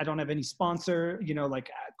site. I don't have any sponsor,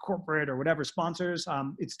 like corporate or whatever sponsors.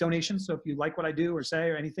 It's donations. So if you like what I do or say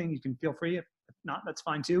or anything, you can feel free. If not, that's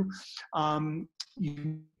fine too. You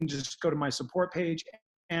can just go to my support page.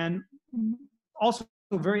 And also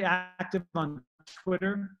very active on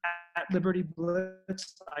Twitter at Liberty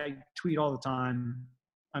Blitz. I tweet all the time.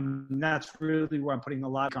 That's really where I'm putting a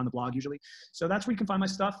lot on the blog usually. So that's where you can find my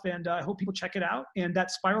stuff, and I hope people check it out. And that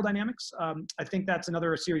Spiral Dynamics, I think that's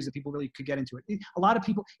another series that people really could get into it. A lot of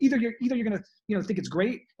people, either you're going to think it's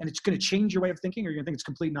great and it's going to change your way of thinking, or you're going to think it's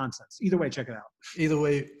complete nonsense. Either way, check it out. Either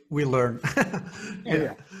way, we learn.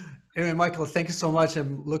 Yeah. Anyway, Michael, thank you so much.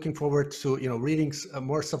 I'm looking forward to reading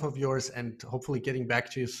more stuff of yours and hopefully getting back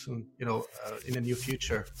to you soon. In the near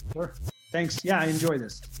future. Sure. Thanks. Yeah, I enjoy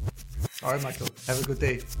this. All right, Michael. Have a good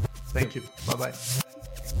day. Thank you. Bye-bye.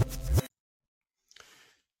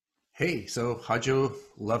 Hey, so how'd you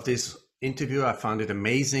love this interview? I found it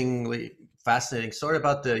amazingly fascinating. Sorry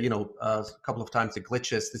about the, a couple of times the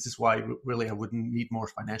glitches. This is why really I wouldn't need more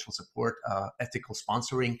financial support, ethical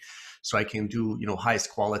sponsoring, so I can do,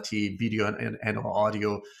 highest quality video and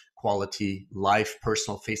audio quality, live,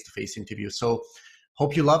 personal, face-to-face interview. So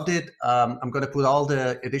hope you loved it. I'm going to put all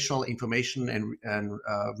the additional information and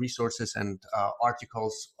resources and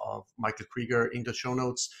articles of Michael Krieger in the show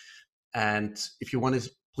notes. And if you want to,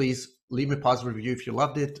 please leave me a positive review if you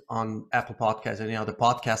loved it on Apple Podcasts, any other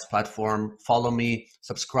podcast platform. Follow me,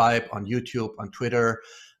 subscribe on YouTube, on Twitter.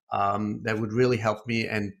 That would really help me.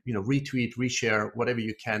 And retweet, reshare, whatever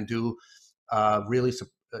you can do. Really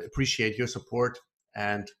appreciate your support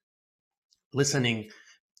and listening.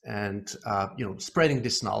 And spreading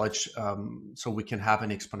this knowledge so we can have an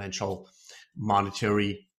exponential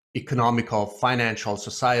monetary, economical, financial,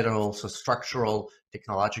 societal, so structural,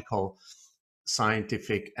 technological,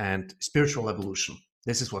 scientific, and spiritual evolution.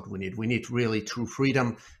 This is what we need. We need really true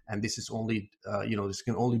freedom, and this is only this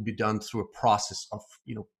can only be done through a process of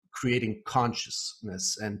creating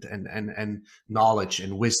consciousness and knowledge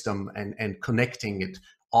and wisdom and connecting it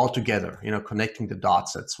all together, connecting the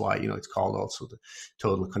dots. That's why, it's called also the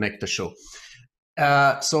Total Connector Show.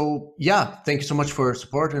 So yeah, thank you so much for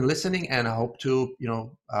support and listening. And I hope to,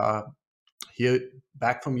 hear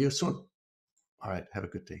back from you soon. All right. Have a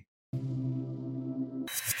good day.